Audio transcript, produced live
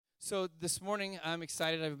So this morning, I'm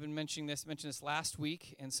excited. I've been mentioning this last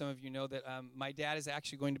week, and some of you know that my dad is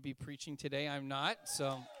actually going to be preaching today. I'm not.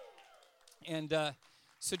 So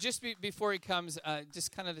just before he comes,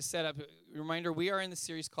 just kind of to set up, a reminder, we are in the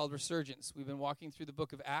series called Resurgence. We've been walking through the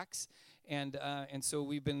book of Acts, and so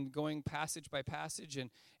we've been going passage by passage and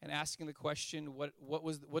asking the question,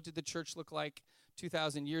 what did the church look like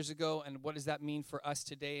 2,000 years ago, and what does that mean for us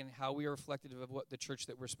today, and how we are reflective of what the church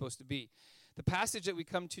that we're supposed to be. The passage that we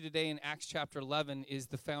come to today in Acts chapter 11 is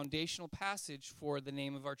the foundational passage for the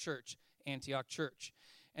name of our church, Antioch Church.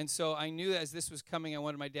 And so I knew as this was coming, I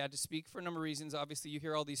wanted my dad to speak for a number of reasons. Obviously, you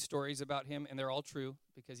hear all these stories about him, and they're all true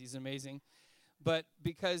because he's amazing. But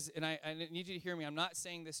because, and I need you to hear me, I'm not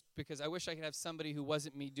saying this because I wish I could have somebody who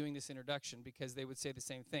wasn't me doing this introduction because they would say the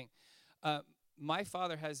same thing. My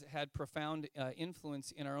father has had profound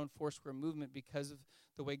influence in our own Foursquare movement because of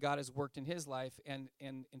the way God has worked in his life and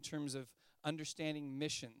in terms of understanding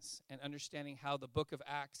missions and understanding how the book of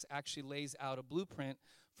Acts actually lays out a blueprint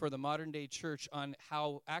for the modern day church on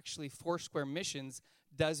how actually Foursquare Missions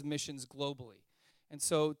does missions globally. And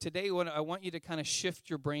so today I want you to kind of shift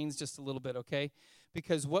your brains just a little bit, okay?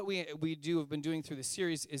 Because what we have been doing through the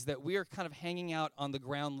series is that we are kind of hanging out on the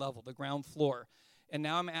ground level, the ground floor. And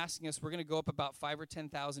now I'm asking us, we're going to go up about 5,000 or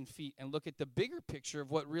 10,000 feet and look at the bigger picture of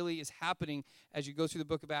what really is happening as you go through the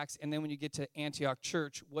book of Acts. And then when you get to Antioch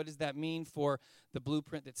Church, what does that mean for the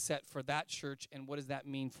blueprint that's set for that church, and what does that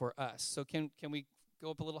mean for us? So can we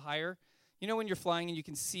go up a little higher? You know when you're flying and you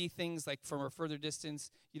can see things like from a further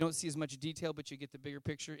distance, you don't see as much detail, but you get the bigger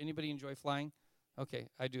picture. Anybody enjoy flying? Okay,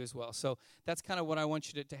 I do as well. So that's kind of what I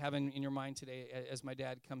want you to have in your mind today as my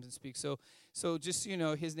dad comes and speaks. So just so you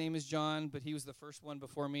know, his name is John, but he was the first one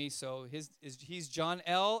before me. So he's John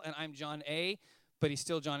L., and I'm John A., but he's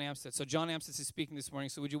still John Amstead. So John Amstead is speaking this morning.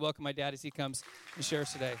 So would you welcome my dad as he comes and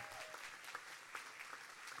shares today?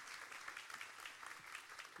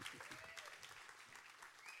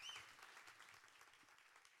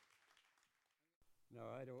 No,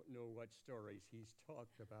 I don't know what stories he's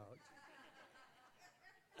talked about.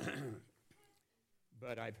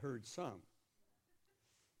 But I've heard some.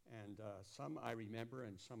 And some I remember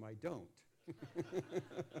and some I don't.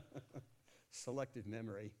 Selective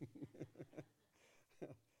memory.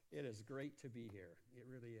 It is great to be here. It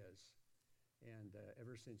really is. And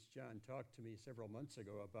ever since John talked to me several months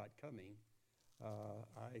ago about coming,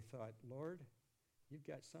 I thought, Lord, you've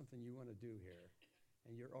got something you want to do here,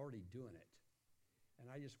 and you're already doing it. And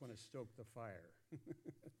I just want to stoke the fire.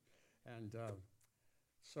 And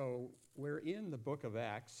so we're in the book of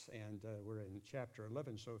Acts, and we're in chapter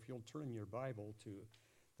 11. So if you'll turn your Bible to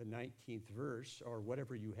the 19th verse, or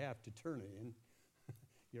whatever you have to turn it in,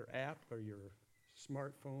 your app or your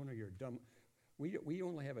smartphone or your dumb. We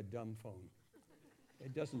only have a dumb phone.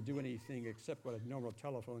 It doesn't do anything except what a normal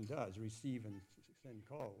telephone does, receive and send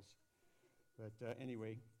calls. But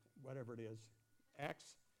anyway, whatever it is,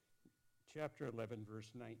 Acts chapter 11,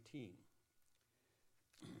 verse 19.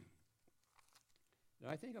 Now,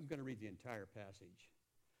 I think I'm going to read the entire passage.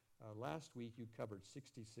 Last week, you covered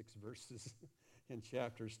 66 verses in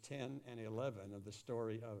chapters 10 and 11 of the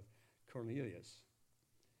story of Cornelius,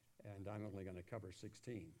 and I'm only going to cover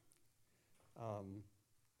 16.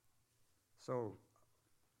 So,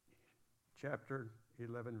 chapter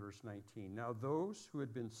 11, verse 19. Now, those who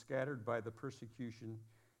had been scattered by the persecution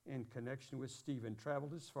in connection with Stephen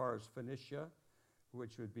traveled as far as Phoenicia,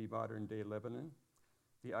 which would be modern-day Lebanon,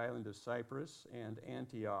 the island of Cyprus, and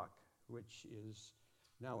Antioch, which is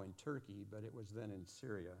now in Turkey, but it was then in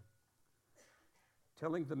Syria,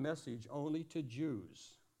 telling the message only to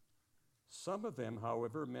Jews. Some of them,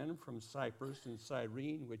 however, men from Cyprus and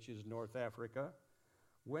Cyrene, which is North Africa,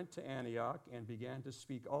 went to Antioch and began to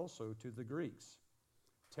speak also to the Greeks,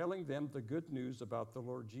 telling them the good news about the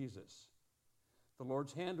Lord Jesus. The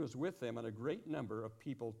Lord's hand was with them, and a great number of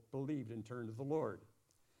people believed and turned to the Lord.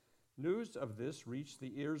 News of this reached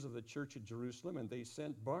the ears of the church at Jerusalem, and they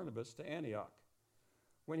sent Barnabas to Antioch.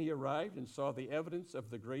 When he arrived and saw the evidence of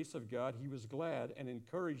the grace of God, he was glad and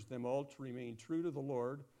encouraged them all to remain true to the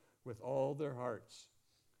Lord with all their hearts.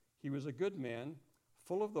 He was a good man,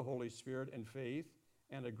 full of the Holy Spirit and faith,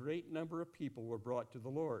 and a great number of people were brought to the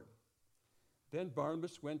Lord. Then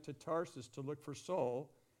Barnabas went to Tarsus to look for Saul.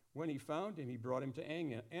 When he found him, he brought him to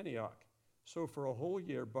Antioch. So for a whole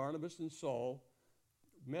year, Barnabas and Saul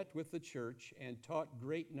met with the church and taught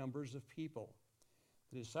great numbers of people.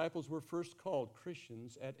 The disciples were first called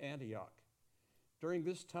Christians at Antioch. During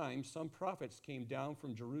this time, some prophets came down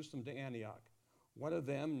from Jerusalem to Antioch. One of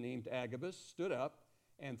them, named Agabus, stood up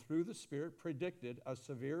and through the Spirit predicted a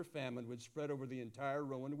severe famine would spread over the entire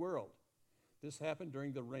Roman world. This happened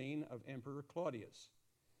during the reign of Emperor Claudius.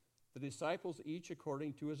 The disciples, each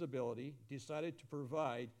according to his ability, decided to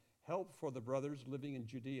provide help for the brothers living in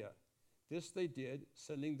Judea. This they did,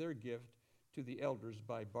 sending their gift to the elders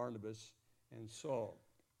by Barnabas and Saul.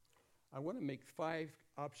 I want to make 5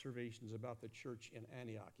 observations about the church in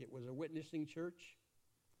Antioch. It was a witnessing church.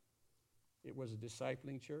 It was a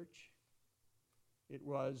discipling church. It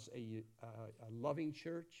was a loving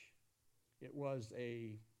church. It was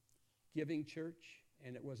a giving church.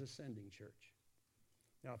 And it was a sending church.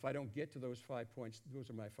 Now, if I don't get to those 5 points, those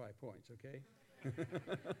are my 5 points, okay?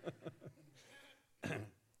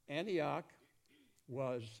 Antioch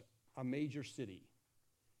was a major city.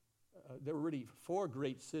 There were really 4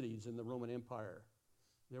 great cities in the Roman Empire.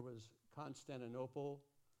 There was Constantinople,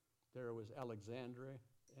 there was Alexandria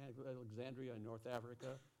in North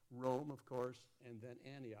Africa, Rome, of course, and then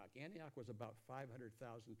Antioch. Antioch was about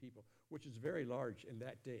 500,000 people, which is very large in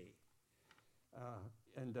that day.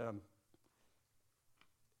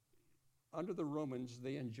 Under the Romans,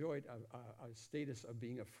 they enjoyed a status of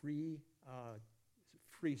being a free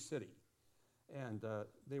city. And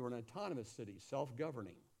they were an autonomous city,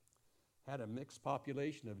 self-governing. Had a mixed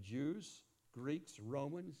population of Jews, Greeks,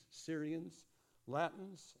 Romans, Syrians,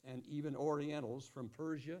 Latins, and even Orientals from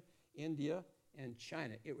Persia, India, and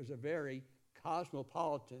China. It was a very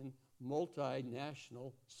cosmopolitan,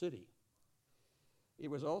 multinational city. It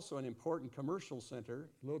was also an important commercial center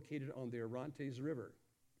located on the Orontes River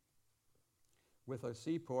with a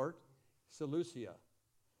seaport, Seleucia,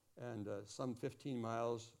 and some 15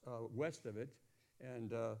 miles west of it.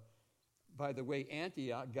 And by the way,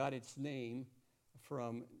 Antioch got its name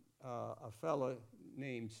from a fellow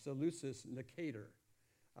named Seleucus Nicator.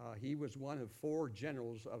 He was one of 4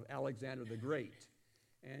 generals of Alexander the Great.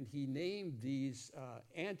 And he named these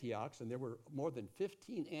Antiochs, and there were more than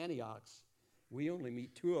 15 Antiochs. We only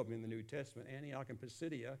meet 2 of them in the New Testament, Antioch and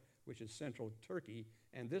Pisidia, which is central Turkey,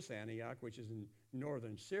 and this Antioch, which is in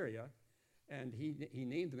northern Syria. And he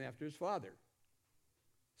named them after his father.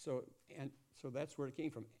 So that's where it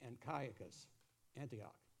came from, Antiochus,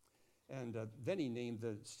 Antioch. And then he named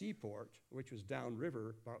the seaport, which was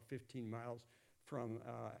downriver, about 15 miles from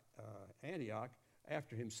Antioch,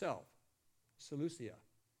 after himself, Seleucia.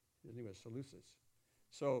 His name was Seleucus.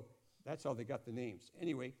 So that's how they got the names.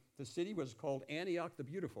 Anyway, the city was called Antioch the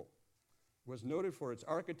Beautiful, was noted for its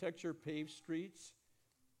architecture, paved streets,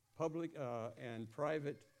 public and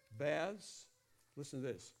private baths. Listen to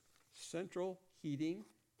this: central heating,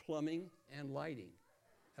 plumbing, and lighting.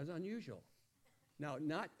 That's unusual. Now,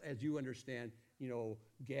 not as you understand,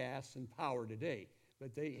 gas and power today,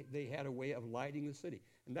 but they had a way of lighting the city.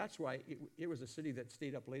 And that's why it was a city that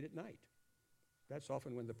stayed up late at night. That's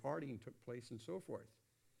often when the partying took place and so forth.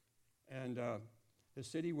 And the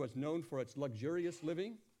city was known for its luxurious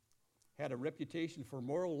living, had a reputation for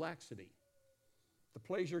moral laxity. The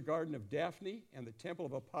pleasure garden of Daphne and the temple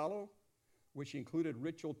of Apollo, which included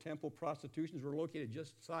ritual temple prostitutions, were located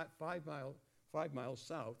just 5 miles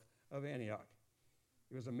south of Antioch.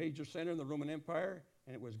 It was a major center in the Roman Empire,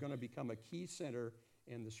 and it was going to become a key center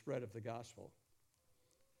in the spread of the gospel.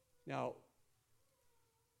 Now,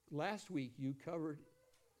 last week you covered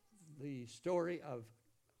the story of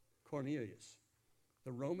Cornelius,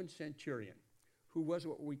 the Roman centurion, who was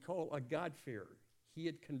what we call a God-fearer. He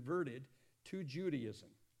had converted to Judaism,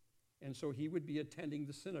 and so he would be attending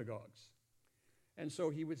the synagogues. And so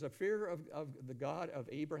he was a fearer of the God of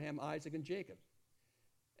Abraham, Isaac, and Jacob.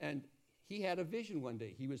 And he had a vision one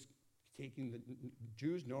day. He was taking the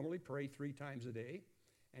Jews normally pray 3 times a day,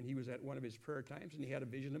 and he was at one of his prayer times, and he had a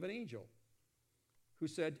vision of an angel who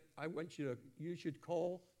said, you should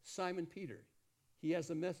call Simon Peter. He has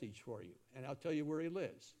a message for you, and I'll tell you where he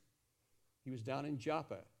lives. He was down in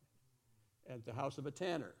Joppa at the house of a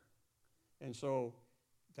tanner. And so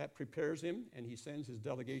that prepares him, and he sends his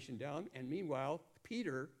delegation down. And meanwhile,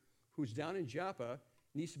 Peter, who's down in Joppa,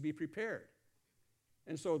 needs to be prepared.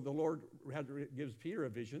 And so the Lord gives Peter a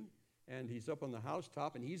vision, and he's up on the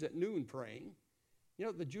housetop, and he's at noon praying.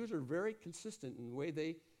 The Jews are very consistent in the way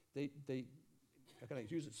they how can I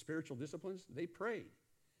use it, spiritual disciplines? They prayed.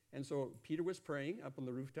 And so Peter was praying up on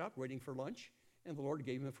the rooftop, waiting for lunch, and the Lord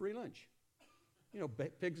gave him a free lunch.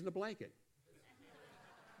 Pigs in a blanket.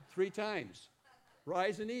 3 times.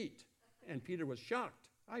 Rise and eat. And Peter was shocked.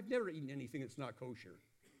 I've never eaten anything that's not kosher.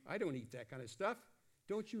 I don't eat that kind of stuff.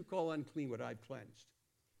 Don't you call unclean what I've cleansed.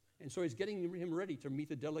 And so he's getting him ready to meet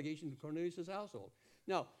the delegation of Cornelius' household.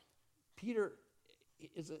 Now, Peter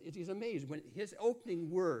is amazed when his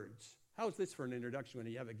opening words, how's this for an introduction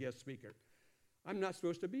when you have a guest speaker? I'm not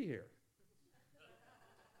supposed to be here.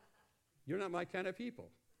 You're not my kind of people.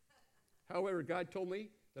 However, God told me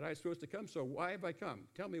that I was supposed to come, so why have I come?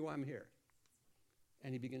 Tell me why I'm here.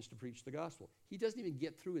 and he begins to preach the gospel. He doesn't even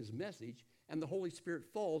get through his message, and the Holy Spirit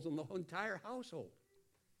falls on the entire household.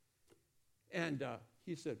 And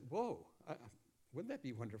he said, whoa, wouldn't that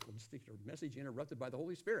be wonderful to see your message interrupted by the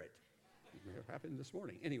Holy Spirit? It happened this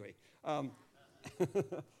morning. Anyway,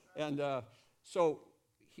 so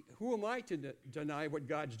who am I to deny what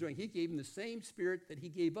God's doing? He gave him the same Spirit that he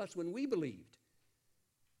gave us when we believed.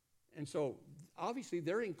 And so, obviously,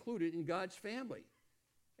 they're included in God's family.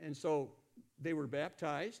 And so, they were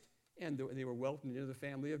baptized, and they were welcomed into the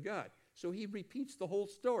family of God. So, he repeats the whole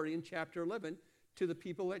story in chapter 11 to the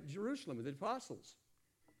people at Jerusalem, the apostles.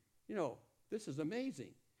 You know, this is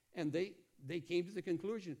amazing. And they came to the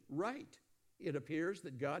conclusion, right, it appears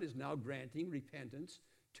that God is now granting repentance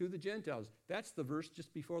to the Gentiles. That's the verse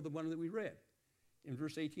just before the one that we read. In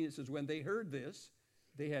verse 18, it says, when they heard this,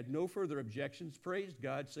 they had no further objections, praised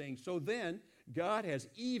God, saying, so then God has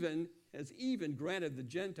even granted the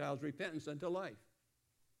Gentiles repentance unto life.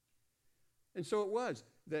 And so it was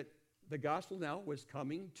that the gospel now was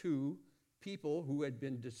coming to people who had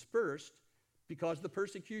been dispersed because of the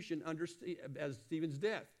persecution as Stephen's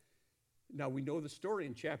death. Now we know the story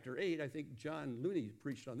in chapter 8. I think John Looney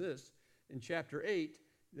preached on this. In chapter 8,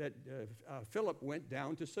 that Philip went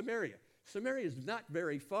down to Samaria. Samaria is not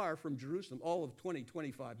very far from Jerusalem, all of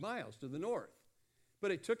 25 miles to the north.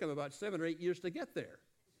 But it took him about 7 or 8 years to get there.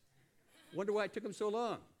 Wonder why it took him so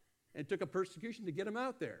long. And it took a persecution to get him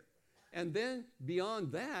out there. And then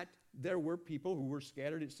beyond that, there were people who were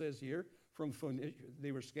scattered, it says here, from Phoenicia.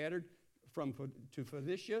 They were scattered to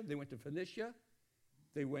Phoenicia. They went to Phoenicia.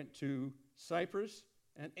 They went to Cyprus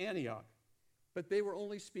and Antioch. But they were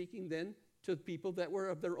only speaking then to people that were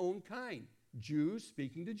of their own kind. Jews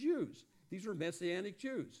speaking to Jews. These were Messianic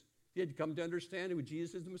Jews. They had come to understand who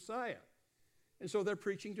Jesus is the Messiah. And so they're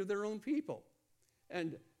preaching to their own people.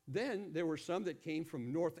 And then there were some that came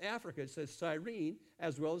from North Africa, it says Cyrene,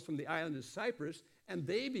 as well as from the island of Cyprus, and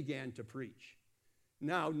they began to preach.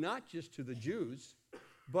 Now, not just to the Jews,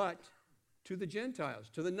 but to the Gentiles,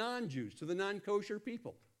 to the non-Jews, to the non-kosher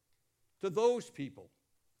people, to those people.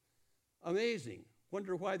 Amazing.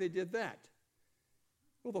 Wonder why they did that.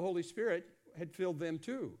 Well, the Holy Spirit had filled them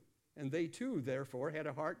too, and they too, therefore, had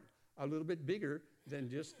a heart a little bit bigger than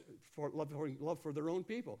just for love for their own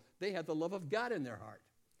people. They had the love of God in their heart.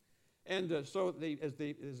 And so as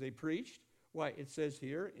they preached, why, it says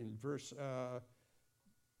here in verse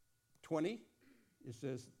 20, it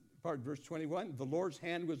says, verse 21, the Lord's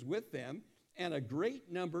hand was with them, and a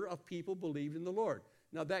great number of people believed in the Lord.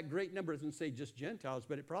 Now, that great number doesn't say just Gentiles,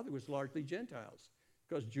 but it probably was largely Gentiles,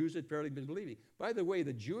 because Jews had barely been believing. By the way,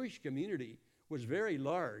 the Jewish community was very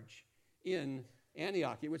large in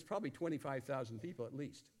Antioch. It was probably 25,000 people at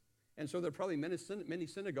least. And so there are probably many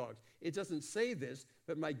synagogues. It doesn't say this,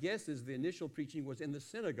 but my guess is the initial preaching was in the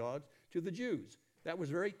synagogues to the Jews. That was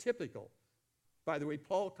very typical. By the way,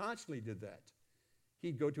 Paul constantly did that.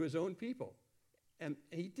 He'd go to his own people. And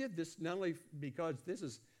he did this not only because this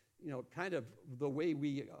is, kind of the way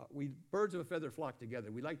we birds of a feather flock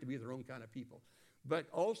together. We like to be their own kind of people. But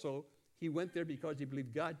also, he went there because he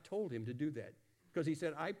believed God told him to do that. Because he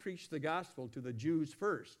said, I preached the gospel to the Jews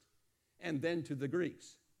first, and then to the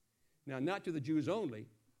Greeks. Now, not to the Jews only.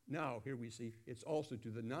 Now, here we see it's also to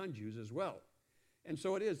the non-Jews as well. And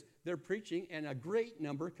so it is. They're preaching, and a great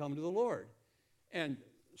number come to the Lord. And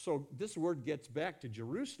so this word gets back to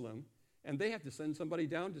Jerusalem, and they have to send somebody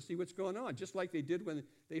down to see what's going on, just like they did when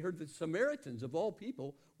they heard the Samaritans, of all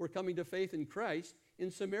people, were coming to faith in Christ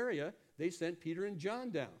in Samaria. They sent Peter and John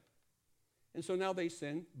down. And so now they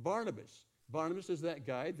send Barnabas. Barnabas is that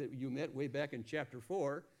guy that you met way back in chapter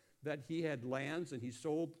 4, that he had lands and he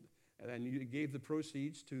sold, and he gave the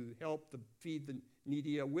proceeds to help feed the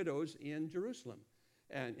needy widows in Jerusalem,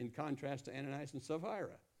 and in contrast to Ananias and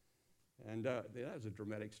Sapphira. And that was a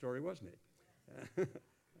dramatic story, wasn't it?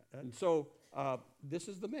 And so this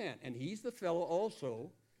is the man. And he's the fellow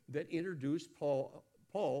also that introduced Saul,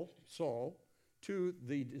 to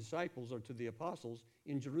the disciples or to the apostles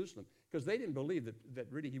in Jerusalem. Because they didn't believe that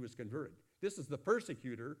really he was converted. This is the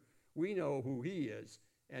persecutor. We know who he is.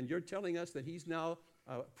 And you're telling us that he's now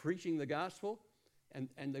preaching the gospel?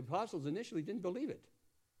 And the apostles initially didn't believe it.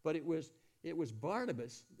 But it was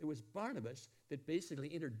Barnabas. It was Barnabas that basically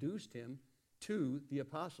introduced him to the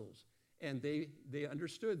apostles. And they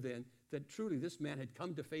understood then that truly this man had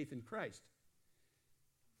come to faith in Christ.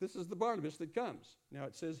 This is the Barnabas that comes. Now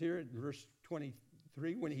it says here in verse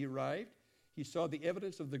 23, when he arrived, he saw the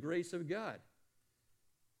evidence of the grace of God.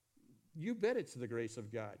 You bet it's the grace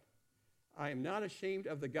of God. I am not ashamed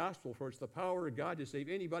of the gospel, for it's the power of God to save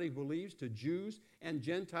anybody who believes, to Jews and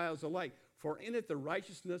Gentiles alike. For in it the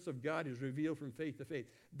righteousness of God is revealed from faith to faith.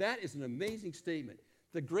 That is an amazing statement.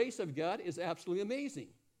 The grace of God is absolutely amazing.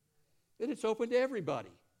 And it's open to everybody.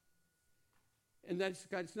 And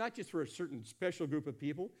it's not just for a certain special group of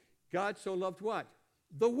people. God so loved what?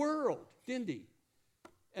 The world, didn't he?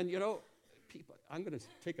 And, people, I'm going to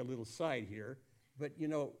take a little side here, but,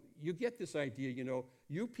 you get this idea,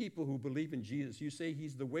 you people who believe in Jesus, you say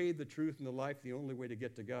he's the way, the truth, and the life, the only way to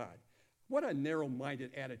get to God. What a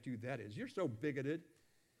narrow-minded attitude that is. You're so bigoted.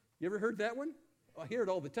 You ever heard that one? I hear it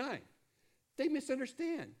all the time. They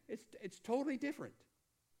misunderstand. It's totally different.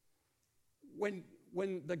 When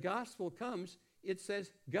the gospel comes, it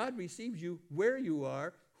says God receives you where you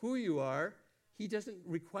are, who you are. He doesn't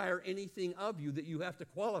require anything of you that you have to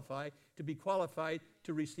qualify to be qualified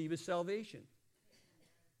to receive his salvation.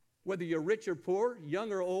 Whether you're rich or poor,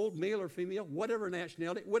 young or old, male or female, whatever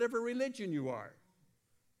nationality, whatever religion you are.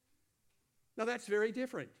 Now that's very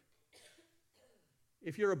different.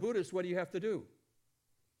 If you're a Buddhist, what do you have to do?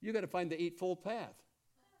 You got to find the Eightfold Path.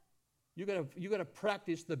 You got to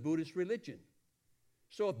practice the Buddhist religion.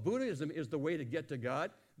 So if Buddhism is the way to get to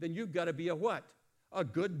God, then you've got to be a what? A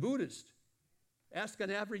good Buddhist. Ask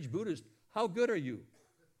an average Buddhist, how good are you?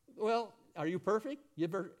 Well, are you perfect? You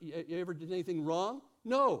ever did anything wrong?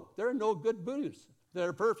 No, there are no good Buddhists that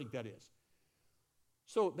are perfect, that is.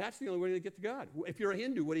 So that's the only way to get to God. If you're a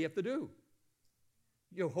Hindu, what do you have to do?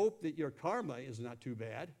 You hope that your karma is not too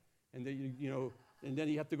bad, and that and then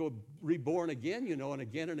you have to go reborn again, and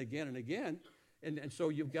again and again and again. And so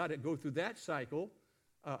you've got to go through that cycle.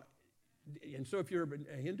 And so if you're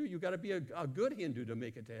a Hindu, you've got to be a good Hindu to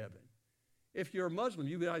make it to heaven. If you're a Muslim,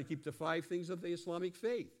 you've got to keep the 5 things of the Islamic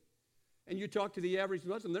faith. And you talk to the average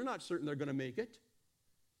Muslim, they're not certain they're going to make it.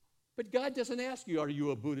 But God doesn't ask you, are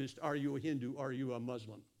you a Buddhist, are you a Hindu, are you a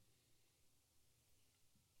Muslim?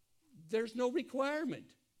 There's no requirement.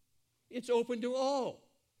 It's open to all.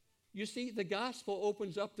 You see, the gospel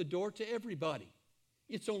opens up the door to everybody.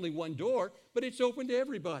 It's only one door, but it's open to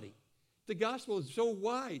everybody. The gospel is so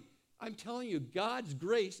wide. I'm telling you, God's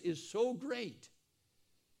grace is so great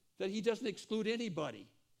that he doesn't exclude anybody.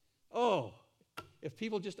 Oh, if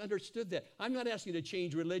people just understood that. I'm not asking you to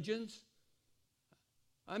change religions.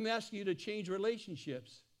 I'm asking you to change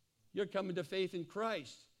relationships. You're coming to faith in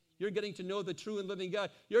Christ. You're getting to know the true and living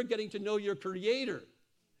God. You're getting to know your Creator,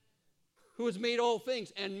 who has made all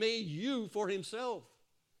things and made you for himself.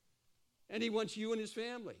 And he wants you and his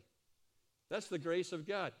family. That's the grace of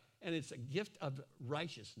God. And it's a gift of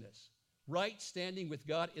righteousness. Right standing with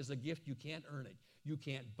God is a gift. You can't earn it. You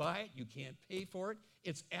can't buy it. You can't pay for it.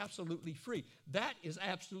 It's absolutely free. That is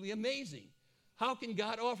absolutely amazing. How can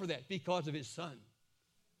God offer that? Because of his Son.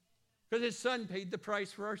 Because his Son paid the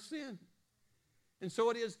price for our sin. And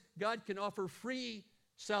so it is, God can offer free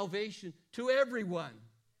salvation to everyone.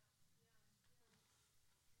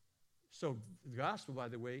 So the gospel, by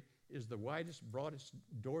the way, is the widest, broadest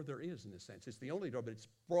door there is in a sense. It's the only door, but it's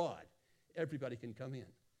broad. Everybody can come in.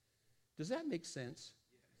 Does that make sense?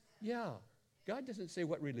 Yes. Yeah. God doesn't say,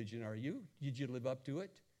 what religion are you? Did you live up to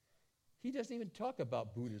it? He doesn't even talk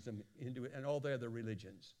about Buddhism, Hindu, and all the other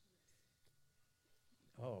religions.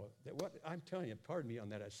 Oh, I'm telling you, pardon me on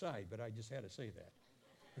that aside, but I just had to say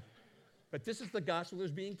that. But this is the gospel that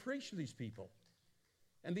was being preached to these people.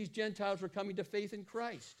 And these Gentiles were coming to faith in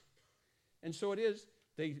Christ. And so it is,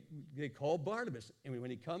 they call Barnabas. And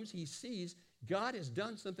when he comes, he sees God has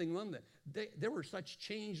done something among them. There were such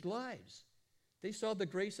changed lives. They saw the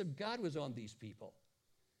grace of God was on these people.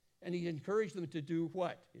 And he encouraged them to do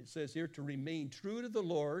what? It says here, to remain true to the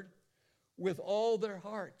Lord with all their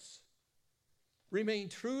hearts. Remain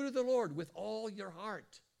true to the Lord with all your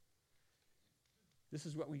heart. This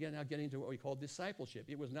is what we now get into what we call discipleship.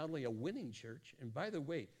 It was not only a winning church, and by the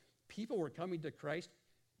way, people were coming to Christ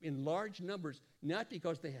in large numbers, not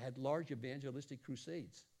because they had large evangelistic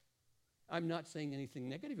crusades. I'm not saying anything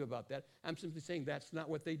negative about that. I'm simply saying that's not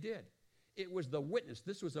what they did. It was the witness.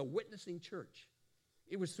 This was a witnessing church.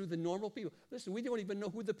 It was through the normal people. Listen, we don't even know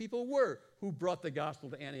who the people were who brought the gospel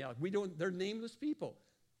to Antioch. They're nameless people.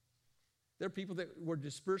 They're people that were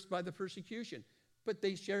dispersed by the persecution. But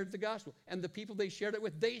they shared the gospel. And the people they shared it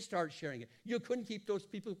with, they start sharing it. You couldn't keep those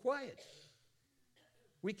people quiet.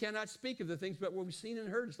 We cannot speak of the things but what we've seen and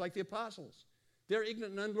heard. It's like the apostles. They're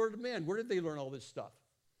ignorant and unlearned men. Where did they learn all this stuff?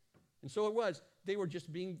 And so it was. They were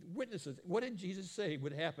just being witnesses. What did Jesus say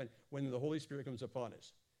would happen when the Holy Spirit comes upon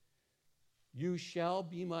us? You shall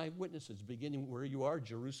be my witnesses, beginning where you are,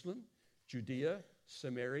 Jerusalem, Judea,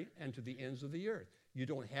 Samaria, and to the ends of the earth. You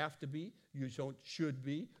don't have to be. You should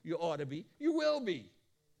be. You ought to be. You will be.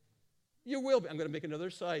 You will be. I'm going to make another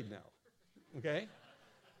side now. Okay?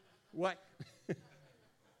 Why?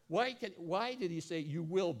 Why did he say you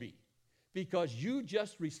will be? because you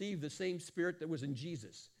just received the same Spirit that was in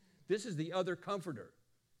Jesus. This is the other comforter.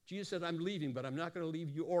 Jesus said, I'm leaving, but I'm not going to leave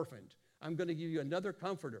you orphaned. I'm going to give you another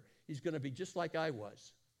comforter. He's going to be just like I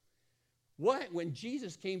was. Why, when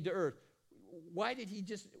Jesus came to earth, why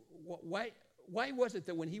was it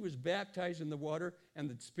that when he was baptized in the water and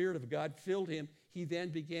the Spirit of God filled him, he then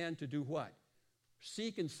began to do what?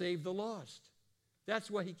 Seek and save the lost.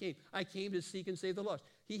 That's why he came. I came to seek and save the lost.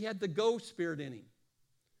 He had the go spirit in him.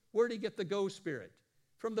 Where did he get the go spirit?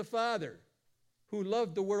 From the Father, who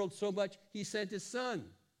loved the world so much, he sent his Son.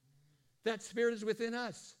 That Spirit is within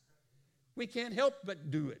us. We can't help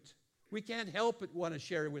but do it. We can't help but want to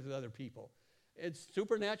share it with other people. It's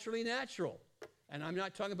supernaturally natural. And I'm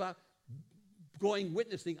not talking about going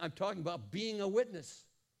witnessing. I'm talking about being a witness.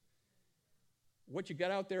 What you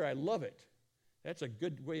got out there, I love it. That's a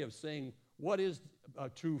good way of saying, what is a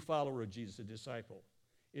true follower of Jesus, a disciple?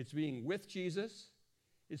 It's being with Jesus,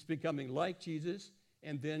 it's becoming like Jesus,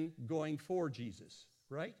 and then going for Jesus,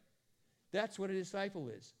 right? That's what a disciple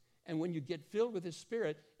is. And when you get filled with His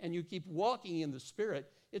Spirit and you keep walking in the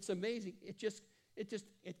Spirit, it's amazing.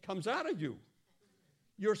 It comes out of you.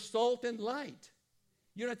 You're salt and light.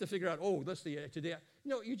 You don't have to figure out, oh, let's see, today.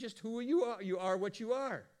 No, you just who you are. You are what you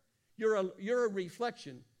are. You're a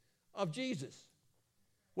reflection of Jesus.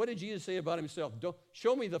 What did Jesus say about himself?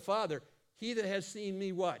 Show me the Father. He that has seen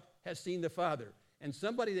me what? Has seen the Father. And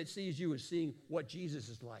somebody that sees you is seeing what Jesus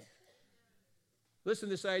is like. Listen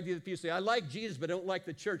to this idea that people say, I like Jesus, but I don't like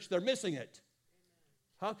the church. They're missing it.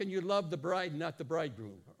 How can you love the bride and not the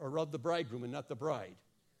bridegroom? Or love the bridegroom and not the bride?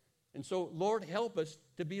 And so, Lord, help us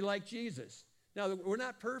to be like Jesus. Now, we're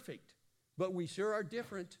not perfect, but we sure are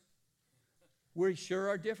different. We sure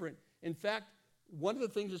are different. In fact, one of the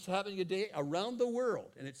things that's happening today around the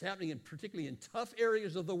world, and it's happening particularly in tough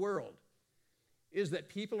areas of the world, is that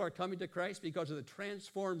people are coming to Christ because of the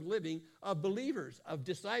transformed living of believers, of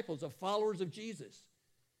disciples, of followers of Jesus.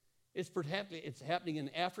 It's happening in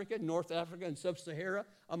Africa, North Africa, and Sub-Sahara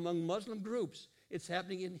among Muslim groups. It's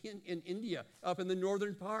happening in India, up in the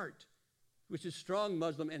northern part, which is strong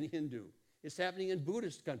Muslim and Hindu. It's happening in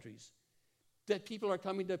Buddhist countries. That people are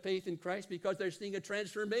coming to faith in Christ because they're seeing a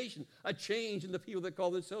transformation, a change in the people that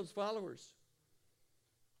call themselves followers.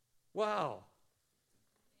 Wow.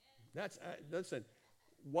 Listen,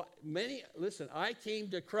 I came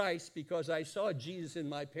to Christ because I saw Jesus in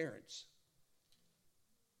my parents.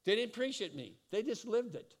 They didn't preach at me. They just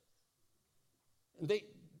lived it. And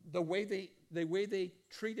the way they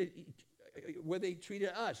treated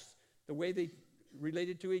us, the way they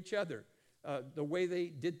related to each other, the way they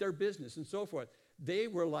did their business and so forth. They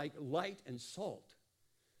were like light and salt.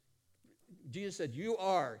 Jesus said, you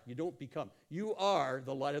don't become. You are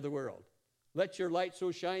the light of the world. Let your light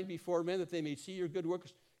so shine before men that they may see your good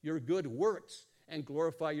works, and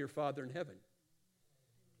glorify your Father in heaven.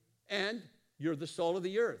 And you're the salt of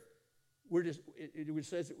the earth. It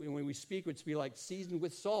says when we speak, it's to be like seasoned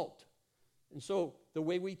with salt. And so the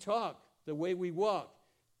way we talk, the way we walk,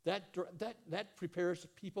 that prepares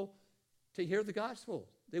people to hear the gospel.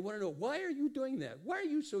 They want to know, why are you doing that? Why are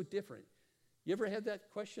you so different? You ever had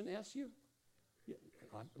that question asked you? Yeah,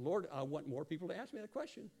 Lord, I want more people to ask me that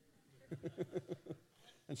question.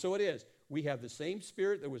 And so it is. We have the same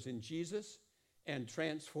Spirit that was in Jesus and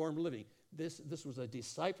transformed living. This was a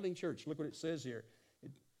discipling church. Look what it says here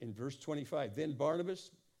in verse 25. Then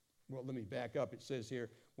Barnabas, well, let me back up. It says here,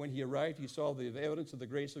 when he arrived, he saw the evidence of the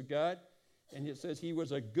grace of God. And it says he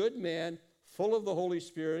was a good man, full of the Holy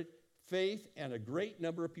Spirit, faith, and a great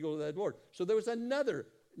number of people that Lord. So there was another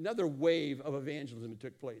wave of evangelism that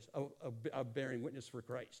took place, of bearing witness for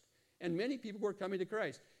Christ. And many people were coming to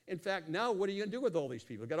Christ. In fact, now what are you going to do with all these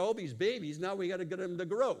people? We've got all these babies. Now we got to get them to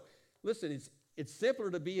grow. Listen, it's simpler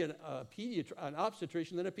to be an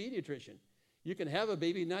obstetrician than a pediatrician. You can have a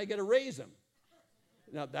baby, now you got to raise them.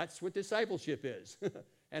 Now that's what discipleship is.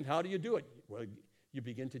 And how do you do it? Well, you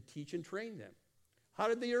begin to teach and train them. How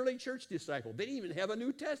did the early church disciple? They didn't even have a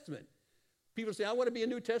New Testament. People say, I want to be a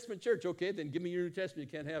New Testament church. Okay, then give me your New Testament.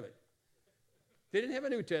 You can't have it. They didn't have a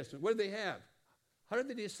New Testament. What did they have? How did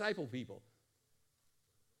they disciple people?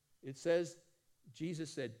 It says, Jesus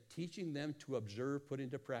said, teaching them to observe, put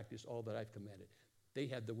into practice all that I've commanded. They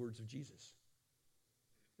had the words of Jesus.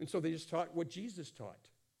 And so they just taught what Jesus taught.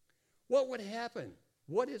 What would happen?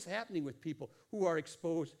 What is happening with people who are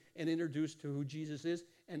exposed and introduced to who Jesus is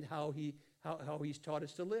and how he's taught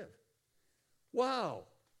us to live? Wow.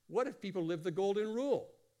 What if people live the golden rule?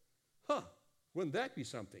 Wouldn't that be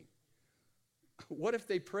something? What if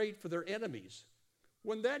they prayed for their enemies?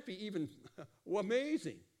 Wouldn't that be even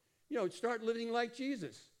amazing? Start living like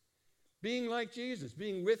Jesus. Being like Jesus.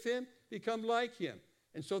 Being with him, become like him.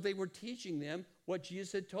 And so they were teaching them what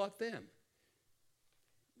Jesus had taught them.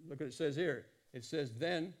 Look what it says here. It says,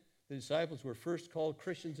 then the disciples were first called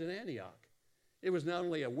Christians in Antioch. It was not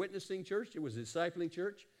only a witnessing church, it was a discipling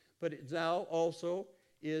church, but it now also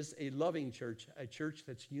is a loving church, a church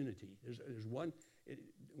that's unity. There's one,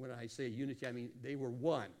 when I say unity, I mean they were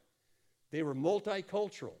one. They were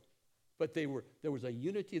multicultural, but there was a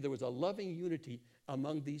unity, there was a loving unity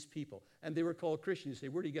among these people. And they were called Christians. You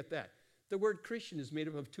say, where do you get that? The word Christian is made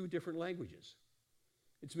up of two different languages.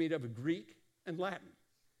 It's made up of Greek and Latin.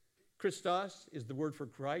 Christos is the word for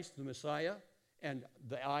Christ, the Messiah, and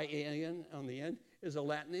the I-A-N on the end is a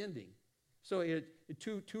Latin ending. So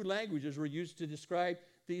two languages were used to describe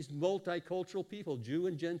these multicultural people, Jew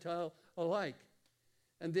and Gentile alike.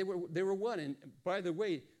 And they were one. And by the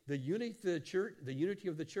way, the unity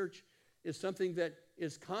of the church is something that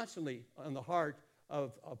is constantly on the heart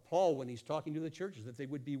of Paul when he's talking to the churches, that they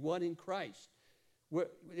would be one in Christ.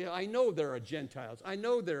 I know there are Gentiles. I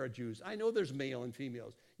know there are Jews. I know there's male and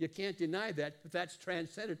females. You can't deny that, but that's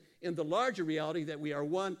transcended in the larger reality that we are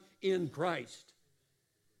one in Christ.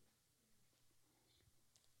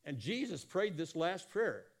 And Jesus prayed this last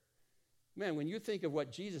prayer. Man, when you think of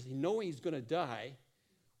what Jesus, knowing he's going to die,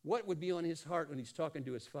 what would be on his heart when he's talking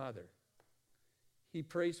to his Father? He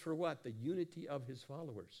prays for what? The unity of his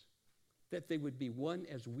followers. That they would be one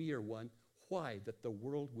as we are one. Why? That the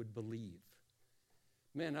world would believe.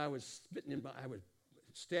 Man, I was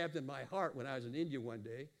stabbed in my heart when I was in India one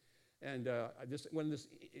day. And this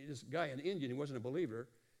guy in India, he wasn't a believer,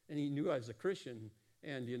 and he knew I was a Christian.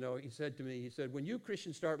 And, he said to me, when you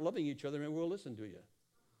Christians start loving each other, man, we'll listen to you.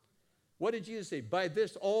 What did Jesus say? By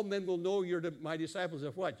this, all men will know you're my disciples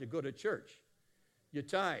of what? You go to church. You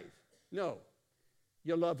tithe. No.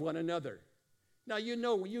 You love one another. Now,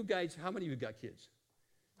 you guys, how many of you got kids?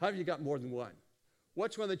 How many of you got more than one?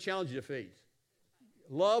 What's one of the challenges you face?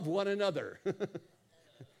 Love one another. Do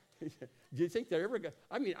you think they're ever going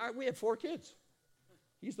to? We have 4 kids.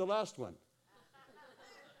 He's the last one.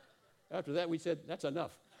 After that, we said, that's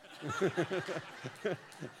enough.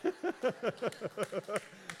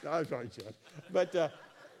 No, I'm sorry, John. But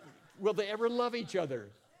will they ever love each other?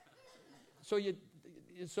 So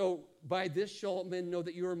by this shall men know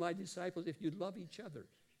that you are my disciples if you love each other.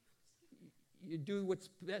 You do what's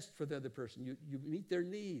best for the other person. You meet their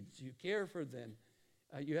needs. You care for them.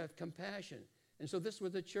 You have compassion. And so this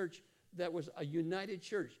was a church that was a united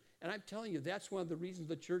church. And I'm telling you, that's one of the reasons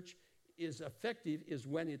the church is effective is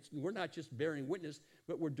when we're not just bearing witness,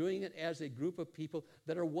 but we're doing it as a group of people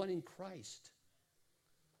that are one in Christ.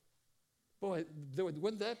 Boy,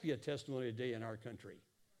 wouldn't that be a testimony today in our country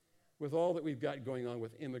with all that we've got going on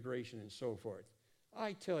with immigration and so forth?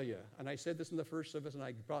 I tell you, and I said this in the first service, and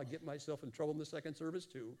I could probably get myself in trouble in the second service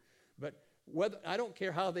too, but I don't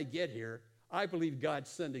care how they get here, I believe God's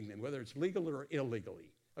sending them, whether it's legal or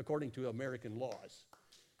illegally, according to American laws.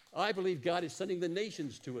 I believe God is sending the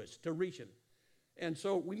nations to us to reach them. And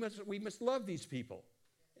so we must love these people.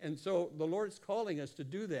 And so the Lord is calling us to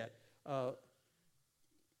do that.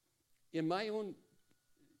 In my own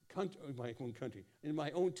country, in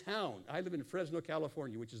my own town, I live in Fresno,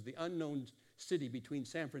 California, which is the unknown city between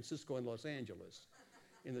San Francisco and Los Angeles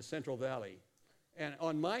in the Central Valley. And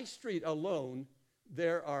on my street alone,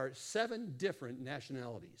 there are 7 different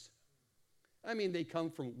nationalities. They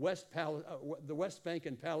come from the West Bank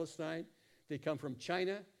and Palestine. They come from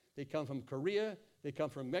China. They come from Korea. They come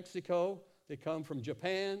from Mexico. They come from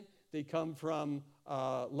Japan. They come from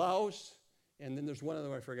Laos. And then there's one other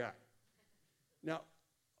one I forgot. Now,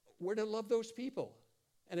 we're to love those people.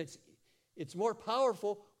 And it's more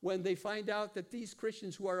powerful when they find out that these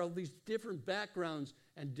Christians who are of these different backgrounds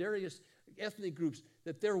and various ethnic groups,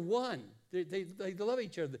 that they're one. They love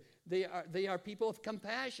each other. They are people of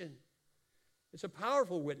compassion. It's a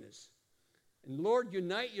powerful witness. And Lord,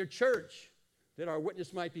 unite your church that our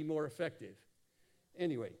witness might be more effective.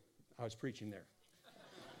 Anyway, I was preaching there.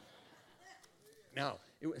 Now,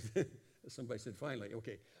 somebody said finally,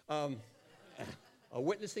 okay. A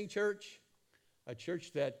witnessing church, a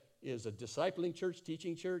church that is a discipling church,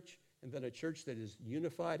 teaching church, and then a church that is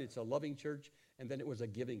unified. It's a loving church, and then it was a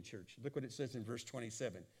giving church. Look what it says in verse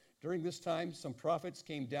 27. During this time, some prophets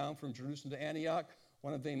came down from Jerusalem to Antioch.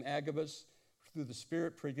 One of them, Agabus, through the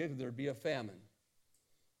Spirit predicted there would be a famine.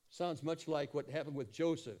 Sounds much like what happened with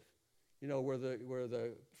Joseph, where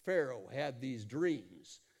the Pharaoh had these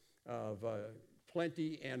dreams of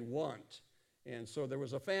plenty and want. And so there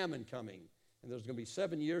was a famine coming. And there's going to be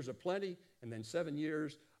 7 years of plenty and then 7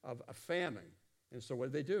 years of a famine. And so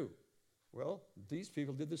what did they do? Well, these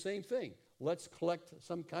people did the same thing. Let's collect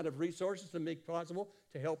some kind of resources to make possible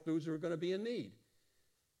to help those who are going to be in need.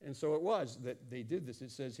 And so it was that they did this.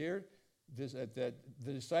 It says here that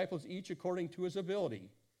the disciples, each according to his ability.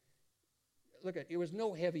 Look, it was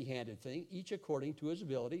no heavy-handed thing, each according to his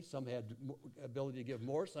ability. Some had ability to give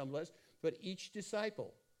more, some less. But each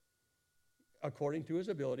disciple, according to his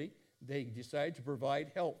ability, they decided to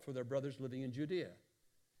provide help for their brothers living in Judea.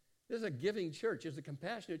 This is a giving church. It's a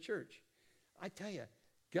compassionate church. I tell you,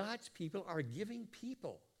 God's people are giving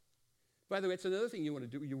people. By the way, it's another thing you want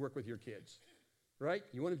to do. You work with your kids, right?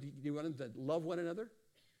 You want them to love one another,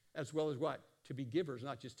 as well as what? To be givers,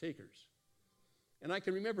 not just takers. And I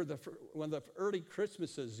can remember one of the early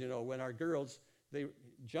Christmases, when our girls,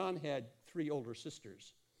 John had 3 older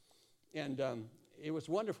sisters. And it was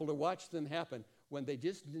wonderful to watch them happen when they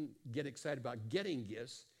just didn't get excited about getting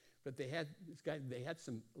gifts, but they had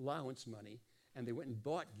some allowance money, and they went and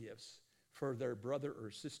bought gifts for their brother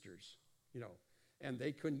or sisters, and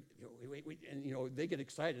they couldn't, they get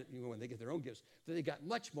excited when they get their own gifts. Then they got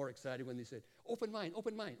much more excited when they said, open mine,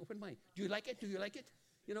 open mine, open mine. Do you like it? Do you like it?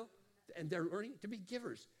 And they're learning to be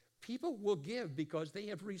givers. People will give because they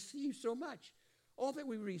have received so much. All that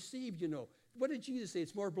we received, what did Jesus say?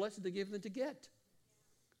 It's more blessed to give than to get.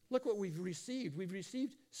 Look what we've received. We've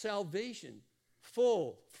received salvation,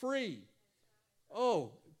 full, free.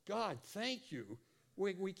 Oh, God, thank you.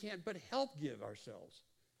 We can't but help give ourselves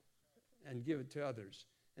and give it to others.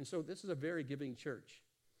 And so this is a very giving church.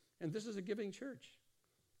 And this is a giving church.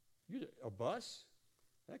 A bus?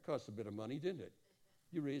 That cost a bit of money, didn't it?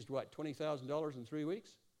 You raised, what, $20,000 in 3 weeks?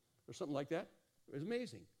 Or something like that? It was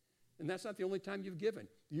amazing. And that's not the only time you've given.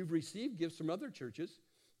 You've received gifts from other churches,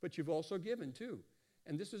 but you've also given too.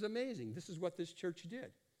 And this is amazing. This is what this church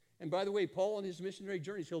did. And by the way, Paul on his missionary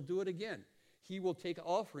journeys, he'll do it again. He will take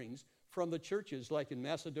offerings from the churches like in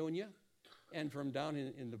Macedonia and from down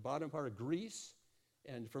in the bottom part of Greece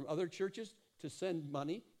and from other churches to send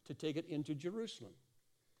money to take it into Jerusalem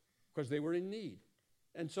because they were in need.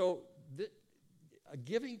 And so a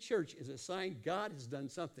giving church is a sign God has done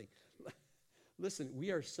something. Listen, we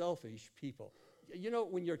are selfish people.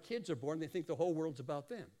 When your kids are born, they think the whole world's about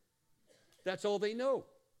them. That's all they know.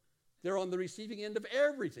 They're on the receiving end of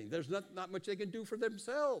everything. There's not much they can do for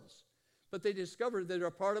themselves. But they discover that they're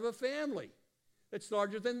a part of a family that's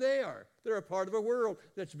larger than they are. They're a part of a world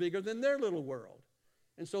that's bigger than their little world.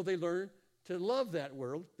 And so they learn to love that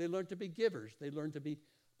world. They learn to be givers. They learn to be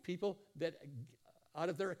people that, out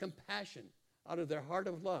of their compassion, out of their heart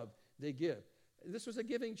of love, they give. This was a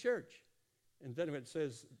giving church. And then it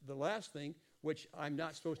says the last thing, which I'm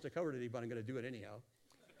not supposed to cover today, but I'm going to do it anyhow.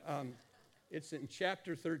 It's in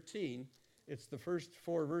chapter 13. It's the first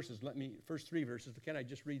 3 verses. Can I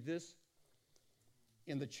just read this?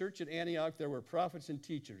 In the church at Antioch, there were prophets and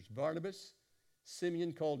teachers: Barnabas,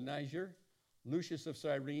 Simeon called Niger, Lucius of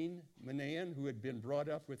Cyrene, Manaen, who had been brought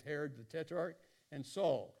up with Herod the Tetrarch, and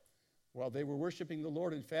Saul. While they were worshiping the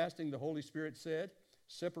Lord and fasting, the Holy Spirit said,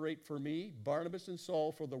 "Separate for me Barnabas and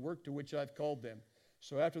Saul for the work to which I've called them."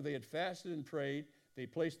 So after they had fasted and prayed, they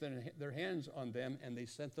placed their hands on them and they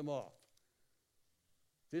sent them off.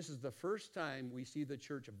 This is the first time we see the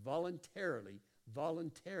church voluntarily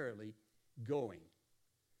going.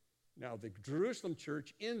 Now, the Jerusalem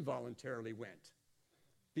church involuntarily went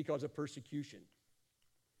because of persecution.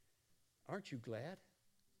 Aren't you glad?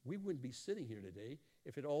 We wouldn't be sitting here today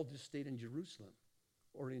if it all just stayed in Jerusalem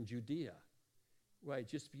or in Judea. Why, it'd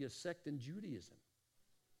just be a sect in Judaism.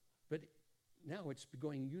 But now it's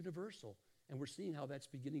going universal, and we're seeing how that's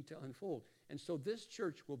beginning to unfold. And so this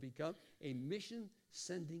church will become a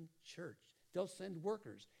mission-sending church. They'll send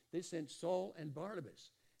workers. They sent Saul and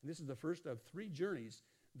Barnabas. And this is the first of 3 journeys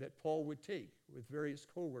that Paul would take with various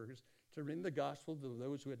co-workers to bring the gospel to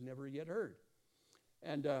those who had never yet heard.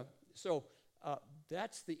 And so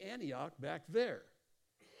that's the Antioch back there.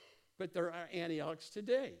 But there are Antiochs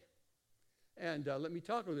today. And let me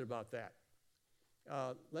talk a little bit about that.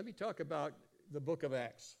 Let me talk about the book of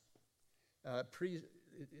Acts.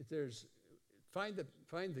 Find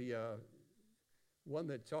the one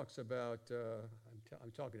that talks about,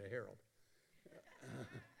 I'm talking to Harold.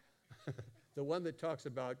 The one that talks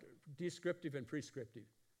about descriptive and prescriptive.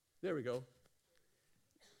 There we go.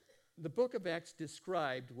 The book of Acts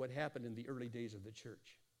described what happened in the early days of the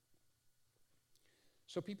church.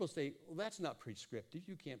 So people say, well, that's not prescriptive.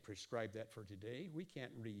 You can't prescribe that for today. We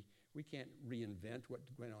can't reinvent what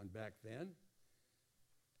went on back then.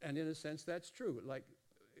 And in a sense, that's true. Like,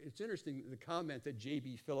 it's interesting, the comment that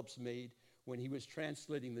J.B. Phillips made when he was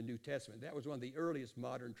translating the New Testament. That was one of the earliest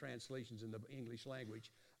modern translations in the English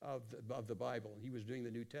language of the Bible. And he was doing the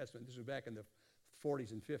New Testament. This was back in the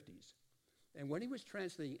 40s and 50s. And when he was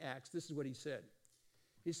translating Acts, this is what he said.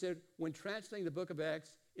 He said, when translating the book of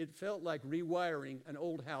Acts, it felt like rewiring an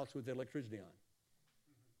old house with electricity on.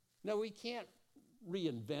 Now, we can't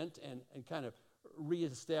reinvent and kind of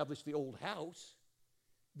reestablish the old house,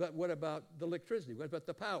 but what about the electricity? What about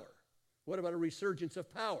the power? What about a resurgence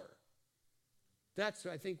of power? That's,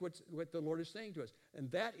 I think, what the Lord is saying to us.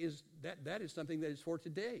 And that is something that is for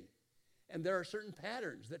today. And there are certain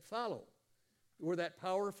patterns that follow where that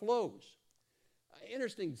power flows.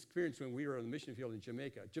 Interesting experience when we were on the mission field in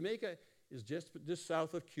Jamaica. Jamaica is just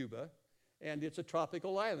south of Cuba, and it's a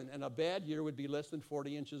tropical island, and a bad year would be less than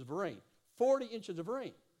 40 inches of rain. 40 inches of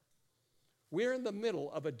rain. We're in the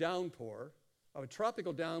middle of a downpour, of a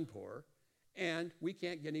tropical downpour, and we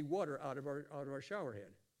can't get any water out of our shower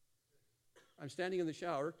head. I'm standing in the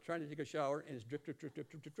shower, trying to take a shower, and it's drip, drip, drip, drip,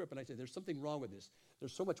 drip, drip, drip. And I say, there's something wrong with this.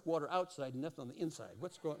 There's so much water outside and nothing on the inside.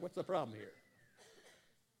 What's the problem here?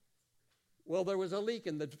 Well, there was a leak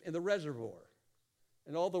in the reservoir,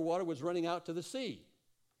 and all the water was running out to the sea.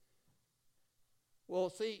 Well,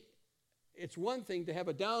 see, it's one thing to have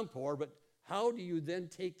a downpour, but how do you then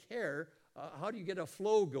take care? How do you get a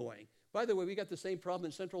flow going? By the way, we got the same problem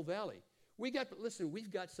in Central Valley. We've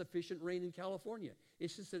got sufficient rain in California.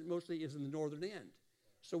 It's just that it mostly is in the northern end.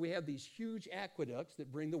 So we have these huge aqueducts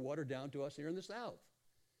that bring the water down to us here in the south.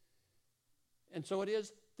 And so it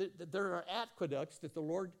is that there are aqueducts that the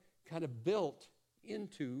Lord kind of built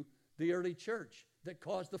into the early church that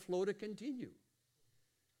caused the flow to continue.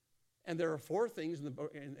 And there are 4 things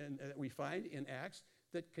that we find in Acts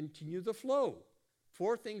that continue the flow.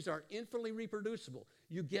 4 things are infinitely reproducible.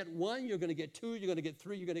 You get 1, you're going to get 2, you're going to get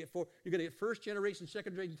 3, you're going to get 4, you're going to get first generation,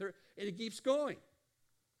 second generation, third, and it keeps going.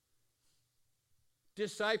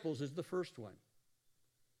 Disciples is the first one.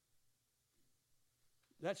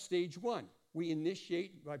 That's stage 1. We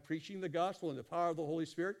initiate by preaching the gospel in the power of the Holy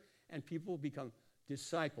Spirit, and people become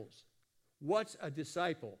disciples. What's a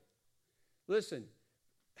disciple? Listen,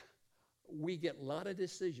 we get a lot of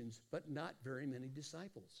decisions, but not very many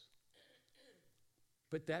disciples.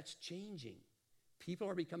 But that's changing. People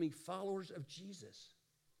are becoming followers of Jesus.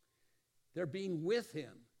 They're being with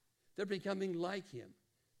him. They're becoming like him.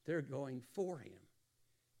 They're going for him.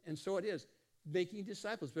 And so it is, making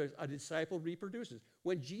disciples. Because a disciple reproduces.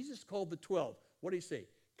 When Jesus called the 12, what did he say?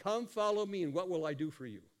 Come follow me, and what will I do for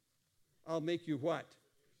you? I'll make you what?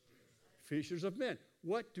 Fishers of men.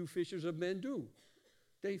 What do fishers of men do?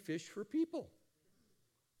 They fish for people.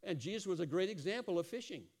 And Jesus was a great example of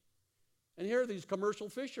fishing. And here are these commercial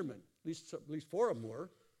fishermen, at least 4 of them were,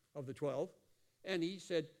 of the 12. And he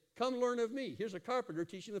said, come learn of me. Here's a carpenter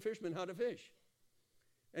teaching the fishermen how to fish.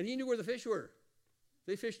 And he knew where the fish were.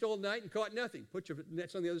 They fished all night and caught nothing. Put your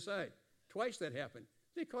nets on the other side. Twice that happened.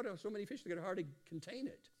 They caught so many fish they could hardly contain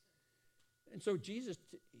it. And so Jesus,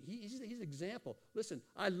 he's an example. Listen,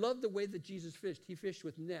 I love the way that Jesus fished. He fished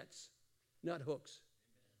with nets, not hooks.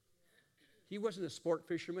 He wasn't a sport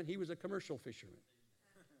fisherman. He was a commercial fisherman.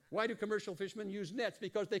 Why do commercial fishermen use nets?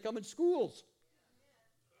 Because they come in schools.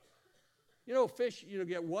 You know, fish, you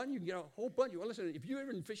get one, you can get a whole bunch. Well, listen, if you're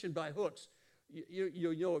even fishing by hooks, you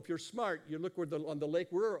know, if you're smart, you look on the lake,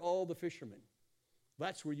 where are all the fishermen?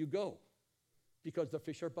 That's where you go, because the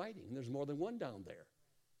fish are biting, and there's more than one down there.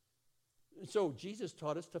 And so Jesus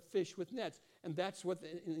taught us to fish with nets, and that's what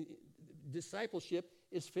discipleship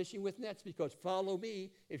is, fishing with nets, because follow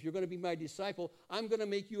me. If you're going to be my disciple, I'm going to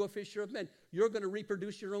make you a fisher of men. You're going to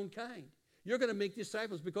reproduce your own kind. You're going to make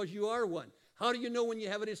disciples because you are one. How do you know when you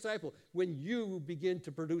have a disciple? When you begin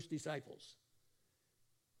to produce disciples.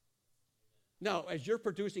 Now, as you're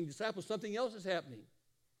producing disciples, something else is happening.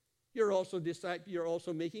 You're also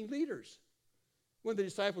making leaders. When the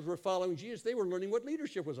disciples were following Jesus, they were learning what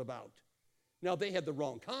leadership was about. Now, they had the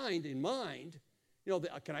wrong kind in mind. You know,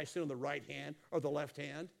 can I sit on the right hand or the left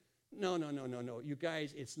hand? No. You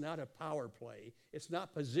guys, it's not a power play. It's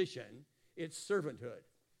not position. It's servanthood.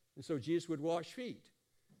 And so Jesus would wash feet.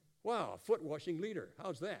 Wow, a foot washing leader.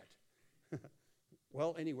 How's that?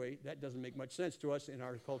 Well, anyway, that doesn't make much sense to us in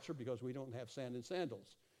our culture because we don't have sand and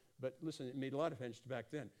sandals. But listen, it made a lot of sense back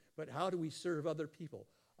then. But how do we serve other people?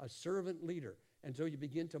 A servant leader. And so you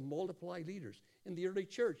begin to multiply leaders. In the early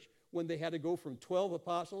church, when they had to go from 12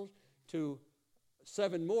 apostles to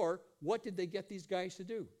 7 more, what did they get these guys to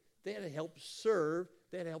do? They had to help serve.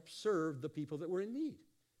 They had to help serve the people that were in need.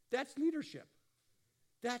 That's leadership.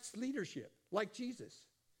 That's leadership, like Jesus.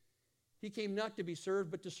 He came not to be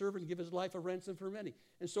served, but to serve and give his life a ransom for many.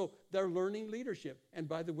 And so they're learning leadership. And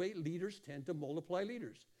by the way, leaders tend to multiply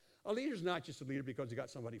leaders. A leader's not just a leader because he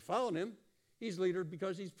got somebody following him. He's a leader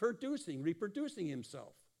because he's reproducing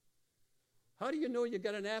himself. How do you know you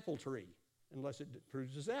got an apple tree? Unless it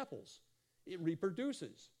produces apples. It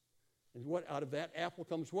reproduces. And what out of that apple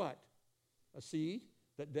comes what? A seed.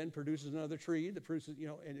 that then produces another tree that produces,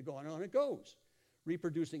 and it goes on it goes.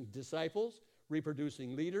 Reproducing disciples,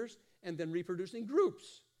 reproducing leaders, and then reproducing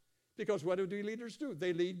groups. Because what do leaders do?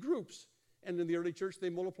 They lead groups. And in the early church, they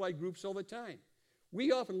multiplied groups all the time.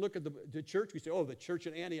 We often look at the church, we say, oh, the church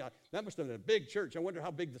at Antioch, that must have been a big church. I wonder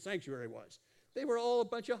how big the sanctuary was. They were all a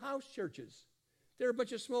bunch of house churches. They were a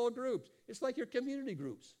bunch of small groups. It's like your community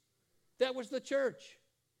groups. That was the church.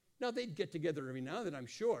 Now, they'd get together every now and then, I'm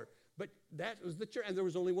sure, but that was the church, and there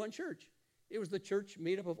was only one church. It was the church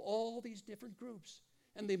made up of all these different groups,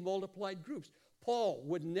 and they multiplied groups. Paul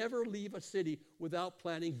would never leave a city without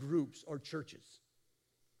planting groups or churches.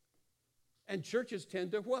 And churches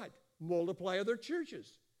tend to what? Multiply other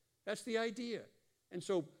churches. That's the idea. And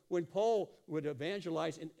so when Paul would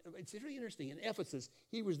evangelize, and it's really interesting, in Ephesus,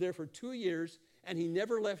 he was there for 2 years, and he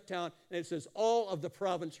never left town. And it says all of the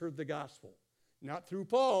province heard the gospel. Not through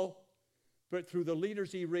Paul, but through the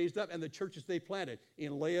leaders he raised up and the churches they planted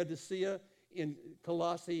in Laodicea, in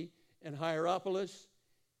Colossae, and Hierapolis,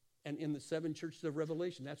 and in the 7 churches of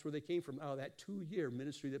Revelation. That's where they came from, out of that 2-year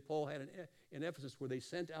ministry that Paul had in Ephesus, where they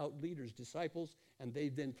sent out leaders, disciples, and they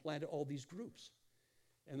then planted all these groups.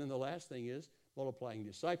 And then the last thing is multiplying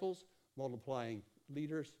disciples, multiplying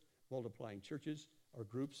leaders, multiplying churches or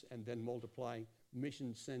groups, and then multiplying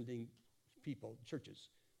mission-sending people, churches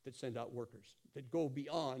that send out workers, that go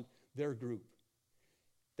beyond their group.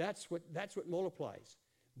 That's what multiplies.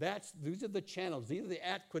 These are the channels, these are the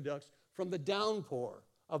aqueducts from the downpour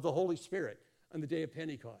of the Holy Spirit on the day of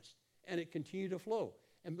Pentecost. And it continued to flow.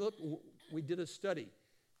 And look, we did a study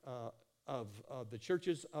of the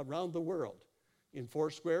churches around the world. In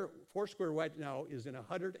Foursquare right now is in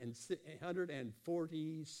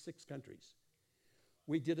 146 countries.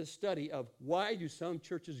 We did a study of why do some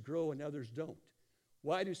churches grow and others don't?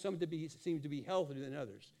 Why do some seem to be healthier than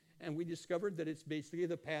others? And we discovered that it's basically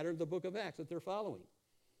the pattern of the book of Acts that they're following.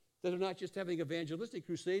 That they're not just having evangelistic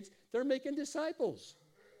crusades, they're making disciples.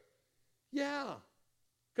 Yeah,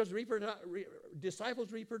 because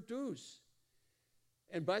disciples reproduce.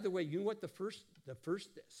 And by the way, you know what the first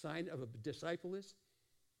sign of a disciple is?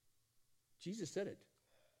 Jesus said it.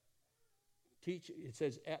 It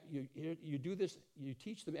says, you do this, you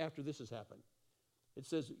teach them after this has happened. It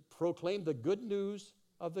says, proclaim the good news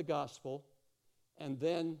of the gospel, and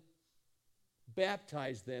then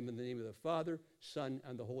baptize them in the name of the Father, Son,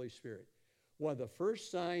 and the Holy Spirit. One of the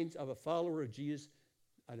first signs of a follower of Jesus,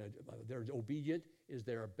 and they're obedient, is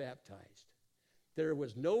they are baptized. There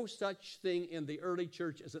was no such thing in the early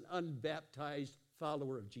church as an unbaptized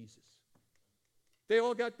follower of Jesus. They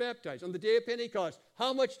all got baptized. On the day of Pentecost,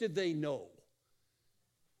 how much did they know?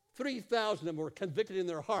 3,000 of them were convicted in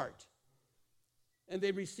their heart. And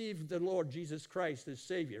they received the Lord Jesus Christ as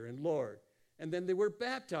Savior and Lord. And then they were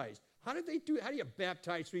baptized. How did they do it? How do you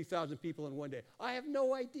baptize 3,000 people in one day? I have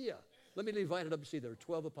no idea. Let me divide it up and see. There were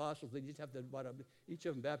 12 apostles. They just have to, each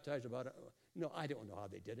of them baptized no, I don't know how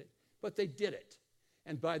they did it. But they did it.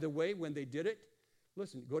 And by the way, when they did it,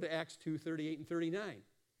 listen, go to Acts 2:38 and 39.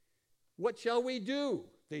 What shall we do?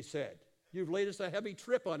 They said. You've laid us a heavy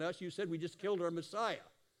trip on us. You said we just killed our Messiah.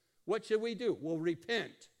 What should we do? Well,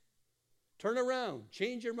 repent. Turn around.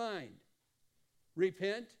 Change your mind.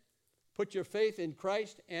 Repent. Put your faith in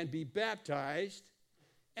Christ and be baptized.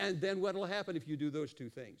 And then what will happen if you do those two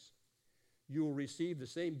things? You will receive the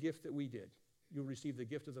same gift that we did. You'll receive the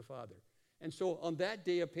gift of the Father. And so on that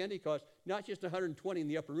day of Pentecost, not just 120 in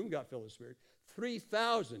the upper room got filled with the Spirit,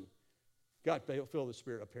 3,000 got filled with the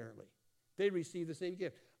Spirit, apparently. They received the same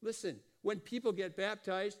gift. Listen, when people get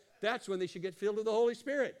baptized, that's when they should get filled with the Holy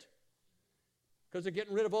Spirit. Because they're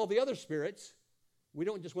getting rid of all the other spirits. We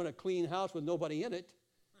don't just want a clean house with nobody in it.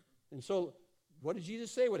 And so what did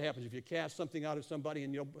Jesus say what happens if you cast something out of somebody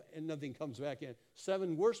and nothing comes back in?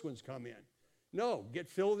 7 worse ones come in. No, get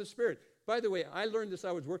filled with the Spirit. By the way, I learned this.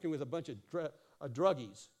 I was working with a bunch of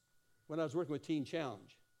druggies when I was working with Teen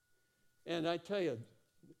Challenge. And I tell you,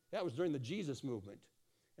 that was during the Jesus movement.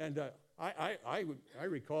 And I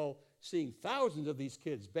recall seeing thousands of these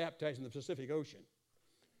kids baptized in the Pacific Ocean.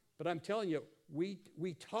 But I'm telling you, we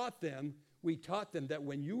taught them that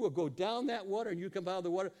when you will go down that water and you come out of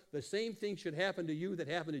the water, the same thing should happen to you that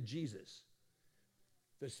happened to Jesus.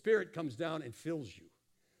 The Spirit comes down and fills you.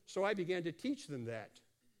 So I began to teach them that.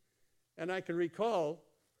 And I can recall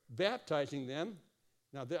baptizing them.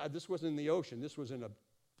 Now, this wasn't in the ocean. This was in a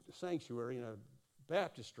sanctuary, in a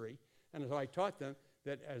baptistry. And so I taught them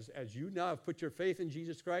that as you now have put your faith in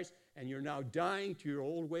Jesus Christ and you're now dying to your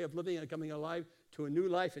old way of living and coming alive to a new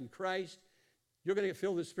life in Christ, you're going to get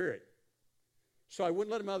filled with the Spirit. So I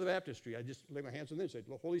wouldn't let them out of the baptistry. I just laid my hands on them and said,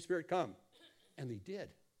 well, Holy Spirit, come. And they did.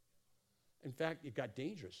 In fact, it got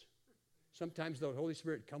dangerous. Sometimes the Holy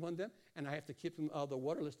Spirit come on them, and I have to keep them out of the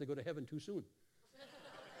water lest they go to heaven too soon.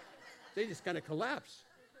 They just kind of collapse.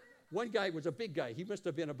 One guy was a big guy. He must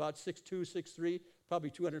have been about 6'2", 6'3", probably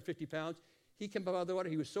 250 pounds. He came up out of the water.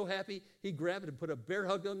 He was so happy, he grabbed it and put a bear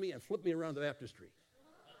hug on me and flipped me around the baptistry.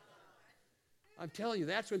 I'm telling you,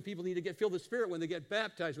 that's when people need to get filled with the Spirit, when they get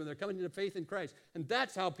baptized, when they're coming into faith in Christ. And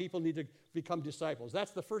that's how people need to become disciples.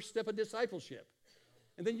 That's the first step of discipleship.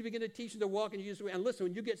 And then you begin to teach them to walk in Jesus' way. And listen,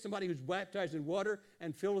 when you get somebody who's baptized in water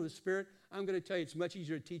and filled with the Spirit, I'm going to tell you it's much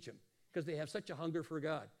easier to teach them because they have such a hunger for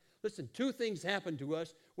God. Listen, two things happen to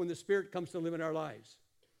us when the Spirit comes to live in our lives.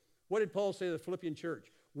 What did Paul say to the Philippian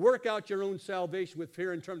church? Work out your own salvation with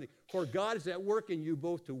fear and trembling, for God is at work in you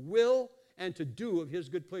both to will and to do of his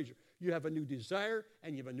good pleasure. You have a new desire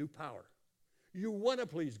and you have a new power. You want to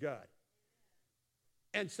please God.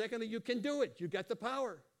 And secondly, you can do it. You got the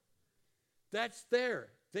power. That's there.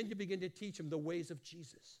 Then you begin to teach them the ways of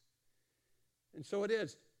Jesus. And so it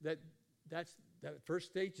is that first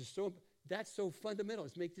stage is that's so fundamental,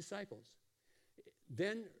 is make disciples.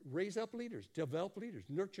 Then raise up leaders, develop leaders,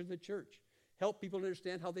 nurture the church, help people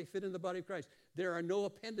understand how they fit in the body of Christ. There are no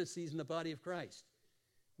appendices in the body of Christ.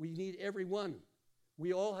 We need everyone.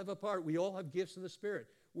 We all have a part. We all have gifts of the Spirit.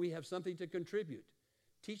 We have something to contribute.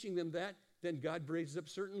 Teaching them that, then God raises up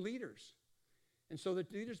certain leaders. And so the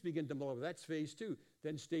leaders begin to multiply. That's phase 2.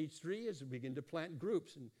 Then stage 3 is we begin to plant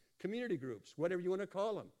groups and community groups, whatever you want to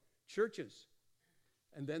call them, churches.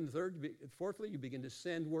 And then fourthly, you begin to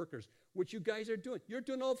send workers, which you guys are doing. You're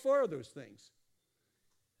doing all 4 of those things.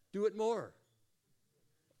 Do it more.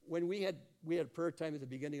 When we had prayer time at the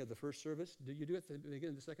beginning of the first service. Did you do it at the beginning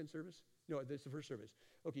of the second service? No, this is the first service.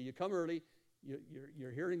 Okay, you come early,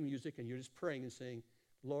 you're hearing music, and you're just praying and saying,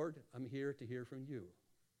 Lord, I'm here to hear from you.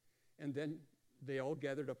 And then they all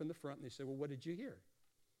gathered up in the front, and they said, well, what did you hear?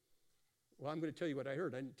 Well, I'm going to tell you what I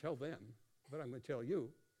heard. I didn't tell them, but I'm going to tell you.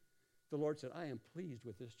 The Lord said, I am pleased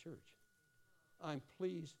with this church. I'm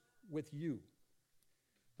pleased with you,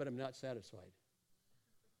 but I'm not satisfied.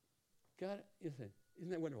 God, isn't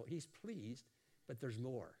that wonderful? He's pleased, but there's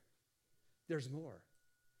more. There's more.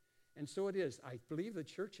 And so it is. I believe the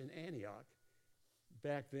church in Antioch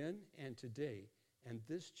back then and today, and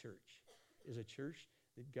this church is a church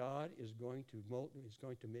that God is going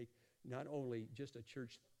to make not only just a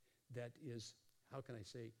church that is, how can I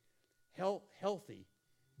say, healthy,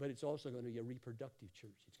 but it's also going to be a reproductive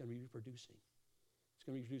church. It's going to be reproducing. It's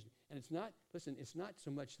going to be reproducing. And it's not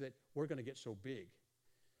so much that we're going to get so big.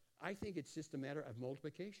 I think it's just a matter of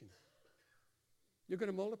multiplication. You're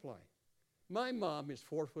going to multiply. My mom is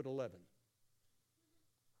 4'11",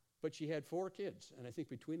 but she had 4 kids. And I think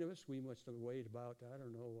between of us, we must have weighed about, I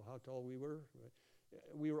don't know how tall we were.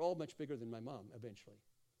 We were all much bigger than my mom eventually.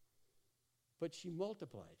 But she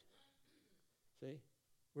multiplied. See?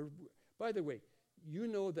 By the way, you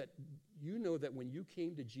know that when you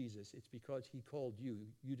came to Jesus, it's because he called you.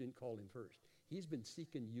 You didn't call him first. He's been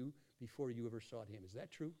seeking you before you ever sought him. Is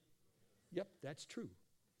that true? Yep, that's true.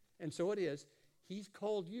 And so it is. He's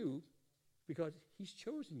called you because he's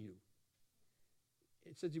chosen you.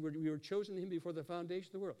 It says we were chosen in him before the foundation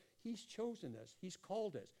of the world. He's chosen us. He's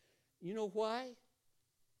called us. You know why?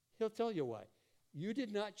 He'll tell you why. You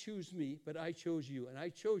did not choose me, but I chose you. And I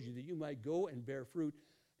chose you that you might go and bear fruit,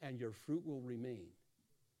 and your fruit will remain.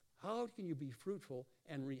 How can you be fruitful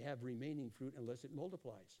and have remaining fruit unless it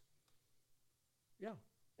multiplies? Yeah.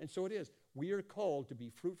 And so it is. We are called to be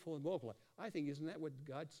fruitful and multiply. I think, isn't that what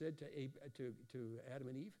God said to Adam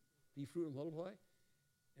and Eve? Be fruitful and multiply.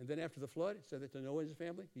 And then after the flood, it said that to Noah and his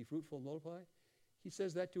family, be fruitful and multiply. He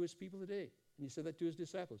says that to his people today. And he said that to his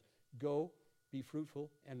disciples. Go, be fruitful,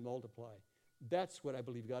 and multiply. That's what I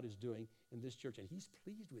believe God is doing in this church. And he's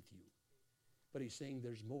pleased with you. But he's saying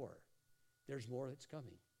there's more. There's more that's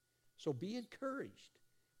coming. So be encouraged.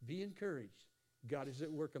 Be encouraged. God is at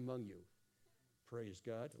work among you. Praise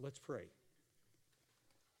God. Let's pray.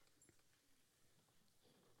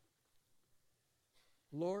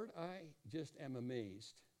 Lord, I just am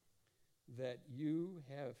amazed that you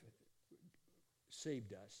have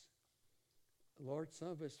saved us. Lord, some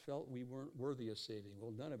of us felt we weren't worthy of saving.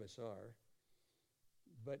 Well, none of us are.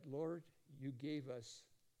 But Lord, you gave us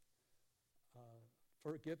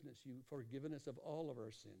forgiveness. You've forgiven us of all of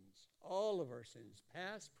our sins,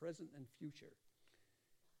 past, present, and future.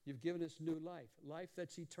 You've given us new life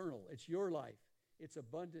that's eternal. It's your life. It's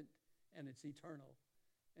abundant and it's eternal.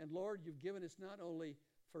 And Lord, you've given us not only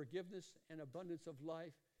forgiveness and abundance of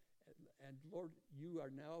life, and Lord, you're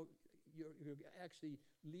actually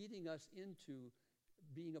leading us into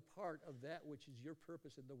being a part of that which is your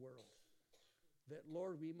purpose in the world. That,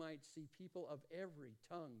 Lord, we might see people of every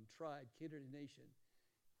tongue, tribe, kindred, and nation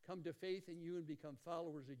come to faith in you and become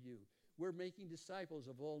followers of you. We're making disciples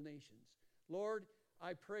of all nations. Lord,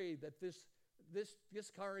 I pray that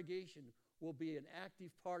this congregation will be an active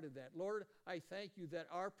part of that. Lord, I thank you that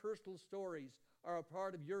our personal stories are a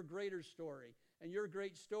part of your greater story. And your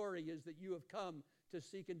great story is that you have come to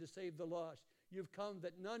seek and to save the lost. You've come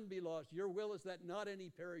that none be lost. Your will is that not any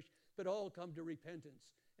perish, but all come to repentance.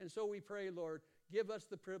 And so we pray, Lord, give us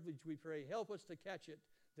the privilege, we pray. Help us to catch it,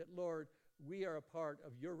 that, Lord, we are a part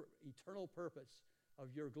of your eternal purpose, of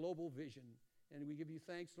your global vision. And we give you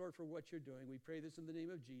thanks, Lord, for what you're doing. We pray this in the name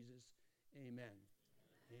of Jesus. Amen.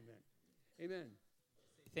 Amen. Amen.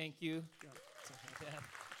 Thank you. Yeah.